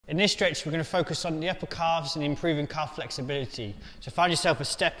In this stretch, we're going to focus on the upper calves and improving calf flexibility. So find yourself a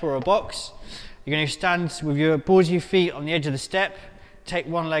step or a box. You're going to stand with your balls of your feet on the edge of the step, take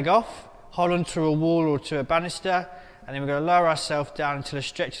one leg off, hold onto a wall or to a banister, and then we're going to lower ourselves down until a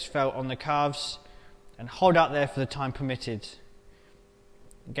stretch is felt on the calves and hold out there for the time permitted.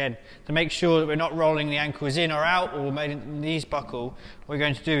 Again, to make sure that we're not rolling the ankles in or out or making the knees buckle, what we're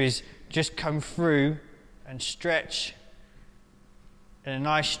going to do is just come through and stretch in a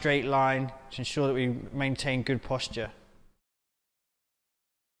nice straight line to ensure that we maintain good posture.